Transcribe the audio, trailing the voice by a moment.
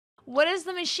What does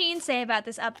the machine say about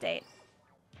this update?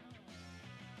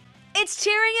 It's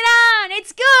cheering it on!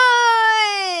 It's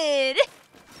good!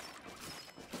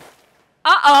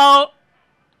 Uh-oh!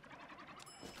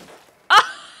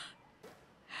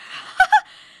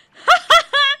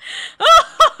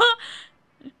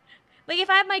 Like, if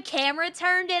I have my camera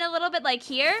turned in a little bit, like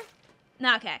here.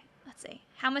 No, okay. Let's see.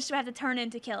 How much do I have to turn in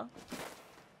to kill?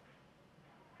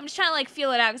 I'm just trying to, like,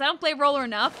 feel it out, because I don't play roller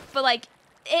enough, but, like,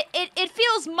 it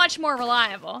feels much more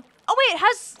reliable. Oh, wait,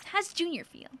 how's Junior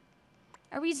feel?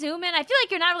 Are we zooming? I feel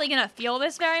like you're not really gonna feel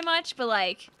this very much, but,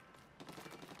 like...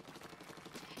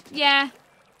 Yeah.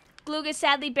 Glooga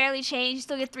sadly barely changed. You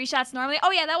still get 3 shots normally.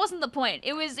 Oh, yeah, that wasn't the point.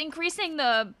 It was increasing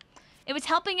the... It was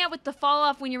helping out with the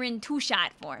fall-off when you're in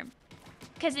 2-shot form.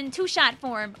 Because in 2-shot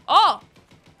form... Oh!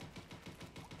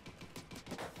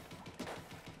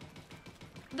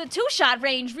 The 2-shot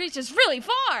range reaches really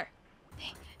far!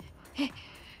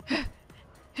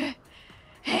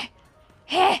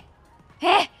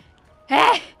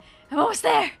 I'm almost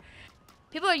there!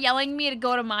 People are yelling at me to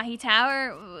go to Mahi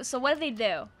Tower, so what do they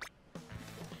do?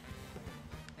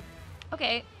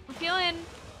 Okay, I'm feeling...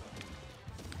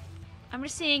 I'm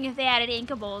just seeing if they added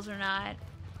Inkables or not.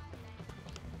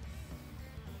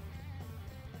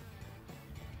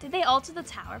 Did they alter the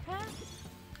tower path?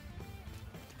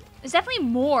 There's definitely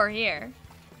more here.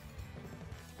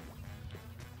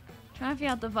 Trying to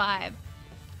figure out the vibe.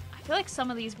 I feel like some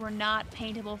of these were not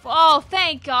paintable. Oh,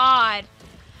 thank God!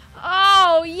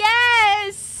 Oh,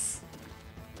 yes!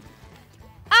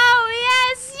 Oh,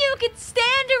 yes! You can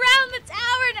stand around the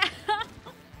tower now!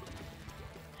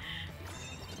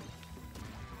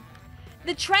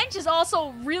 The trench is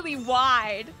also really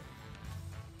wide.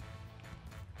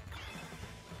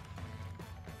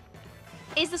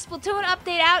 Is the Splatoon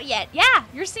update out yet? Yeah,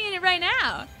 you're seeing it right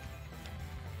now.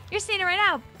 You're seeing it right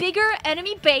now. Bigger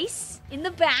enemy base in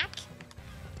the back.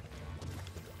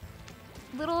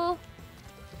 Little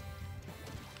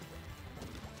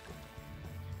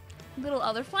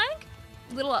other flank?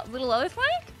 Little other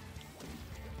flank?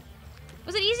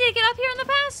 Was it easy to get up here in the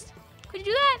past? Could you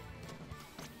do that?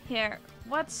 Here,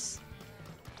 what's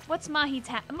Mahi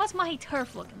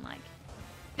Turf looking like?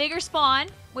 Bigger spawn,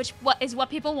 which is what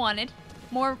people wanted.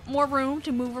 More room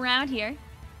to move around here.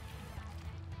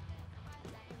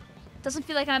 Doesn't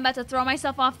feel like I'm about to throw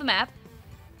myself off the map.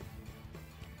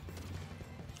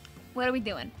 What are we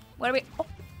doing? What are we? Oh.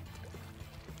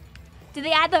 Did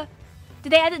they add the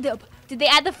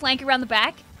flank around the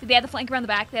back? Did they add the flank around the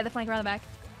back? They had the flank around the back.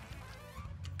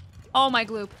 Oh my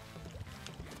gloop.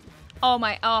 Oh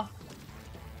my, oh.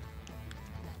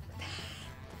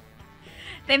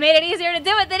 They made it easier to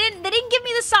do it. They didn't give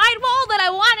me the sidewall that I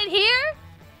wanted here.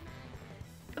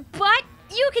 But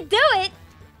you could do it.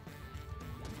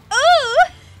 Ooh!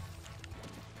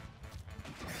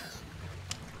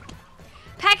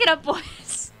 Pack it up,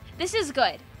 boys. This is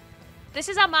good. This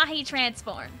is how Mahi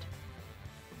transformed.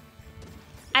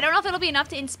 I don't know if it'll be enough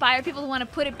to inspire people to want to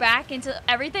put it back into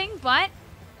everything, but...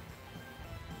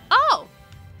 Oh!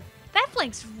 That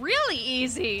flank's really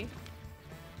easy.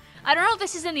 I don't know if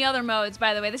this is in the other modes,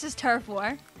 by the way. This is Turf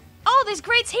War. Oh, there's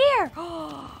grates here!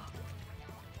 Oh.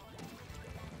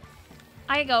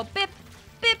 I go bip,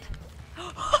 bip.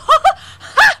 Oh,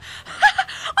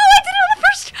 I did it on the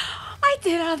first... I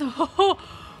did it on the...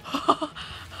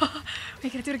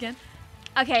 Wait, can I do it again?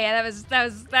 Okay, yeah, that's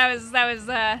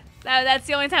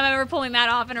the only time I'm ever pulling that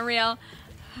off in a reel.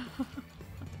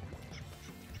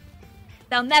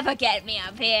 They'll never get me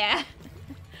up here.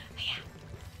 Yeah.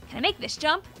 Can I make this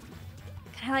jump?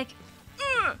 Can I like...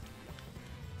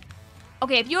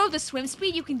 Okay, if you have the swim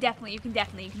speed, you can definitely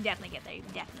get there. You can definitely,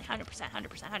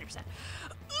 100%.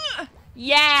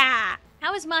 Yeah!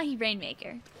 How is Mahi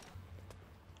Rainmaker?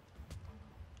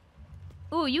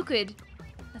 Ooh, you could...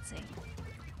 Let's see.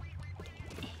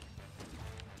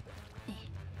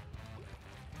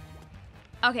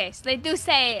 Okay, so they did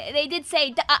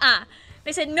say,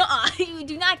 They said, nuh-uh, you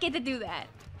do not get to do that.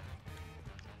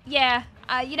 Yeah,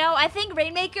 you know, I think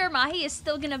Rainmaker Mahi is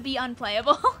still gonna be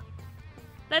unplayable.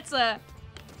 That's a...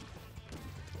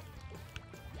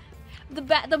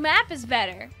 The map is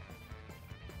better.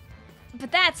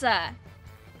 But that's a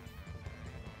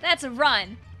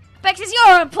run. Bexis,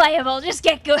 you're unplayable, just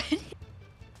get good.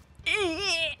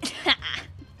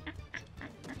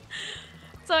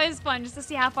 It's always fun just to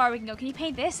see how far we can go. Can you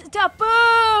paint this?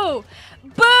 Boo!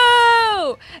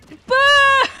 Boo!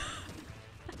 Boo!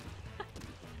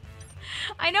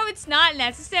 I know it's not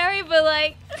necessary, but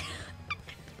like...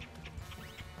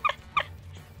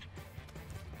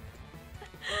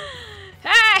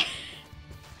 Hey!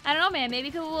 I don't know, man.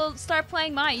 Maybe people will start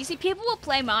playing Mahi. You see, people will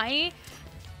play Mahi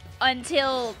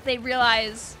until they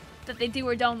realize that they do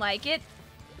or don't like it.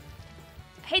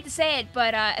 I hate to say it,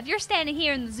 but if you're standing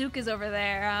here and the Zuka's over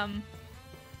there,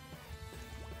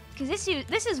 because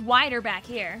this is wider back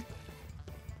here.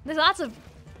 There's lots of...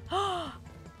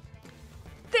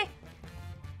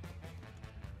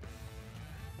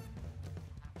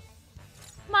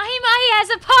 Mahi Mahi has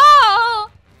a pole!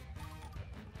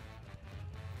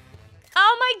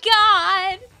 Oh my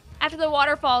god! After the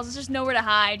waterfalls, there's just nowhere to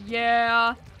hide.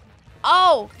 Yeah.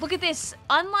 Oh, look at this.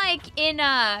 Unlike in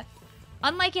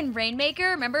Rainmaker,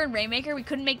 remember in Rainmaker we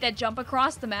couldn't make that jump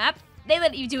across the map? They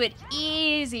let you do it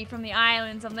easy from the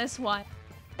islands on this one.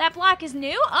 That block is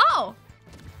new? Oh.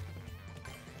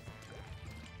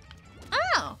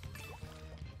 Oh.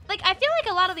 Like, I feel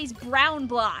like a lot of these brown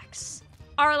blocks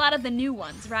are a lot of the new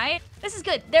ones, right? This is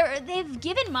good. They've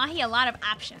given Mahi a lot of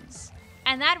options.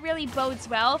 And that really bodes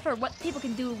well for what people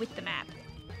can do with the map.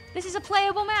 This is a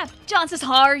playable map. John says,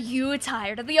 are you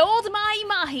tired of the old Mahi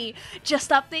Mahi? Just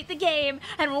update the game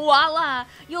and voila,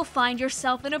 you'll find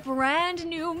yourself in a brand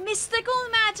new mystical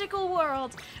magical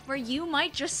world where you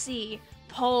might just see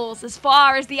poles as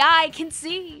far as the eye can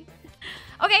see.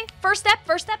 Okay, first step.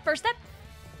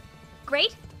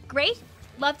 Great, great,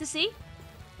 love to see.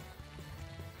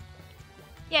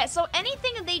 Yeah, so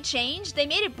anything that they changed, they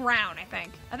made it brown, I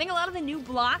think. I think a lot of the new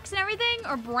blocks and everything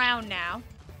are brown now.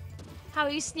 How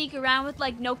you sneak around with,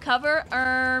 like, no cover?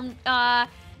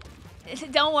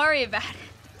 Don't worry about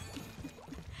it.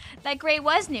 That gray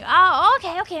was new. Oh,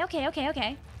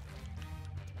 okay.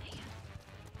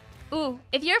 Ooh,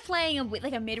 if you're playing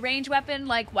like a mid-range weapon,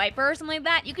 like Wiper or something like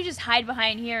that, you could just hide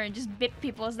behind here and just bip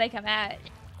people as they come at.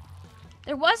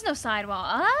 There was no sidewall.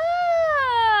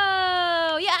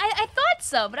 Oh, yeah, I thought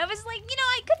so, but I was like, you know,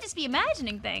 I could just be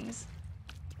imagining things.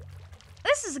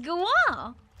 This is a good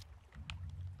wall.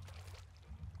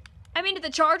 I mean, if the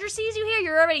charger sees you here,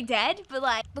 you're already dead, but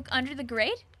like, look under the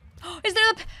grate. Is there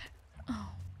a...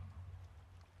 Oh.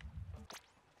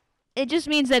 It just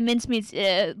means that Mincemeat's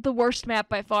the worst map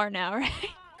by far now, right?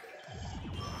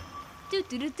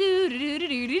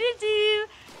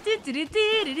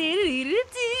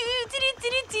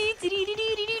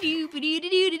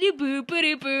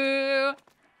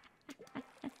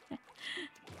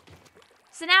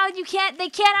 So now they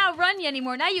can't outrun you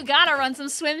anymore. Now you gotta run some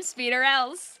swim speed or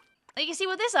else. Like, you see,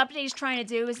 what this update is trying to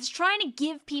do is it's trying to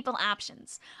give people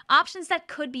options. Options that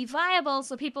could be viable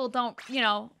so people don't, you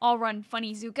know, all run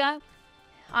funny Zuka.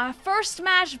 Our first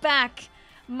match back,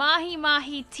 Mahi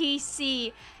Mahi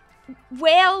TC,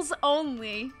 Wales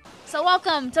only. So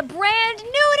welcome to brand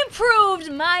new and improved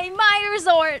Mahi Mahi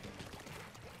Resort.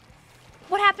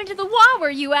 What happened to the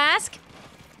Wawer, you ask?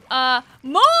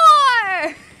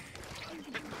 More!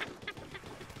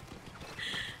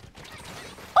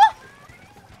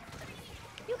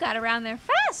 You got around there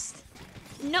fast.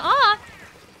 Nuh-uh.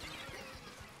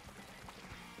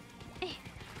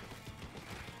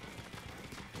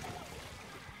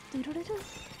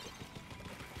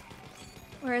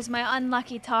 Where is my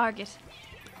unlucky target?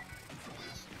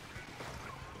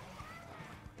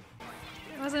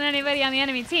 There wasn't anybody on the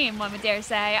enemy team, one would dare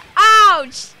say.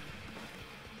 Ouch!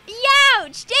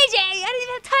 Youch! JJ, I didn't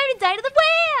even have time to die to the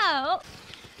whale!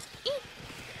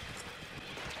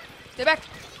 Stay back.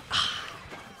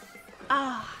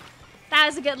 Ah, that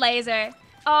was a good laser.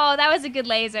 Oh, that was a good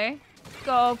laser.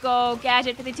 Go, go,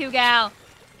 Gadget 52 gal.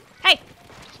 Hey!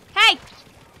 Hey!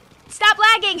 Stop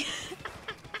lagging!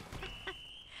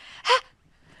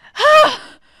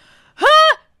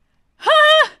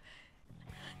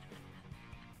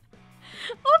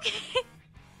 Okay.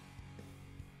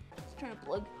 Let's try to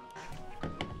plug.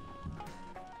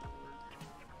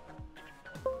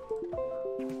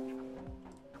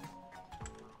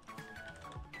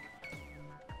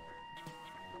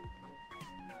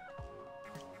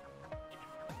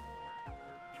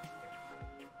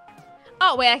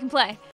 Oh, wait, I can play.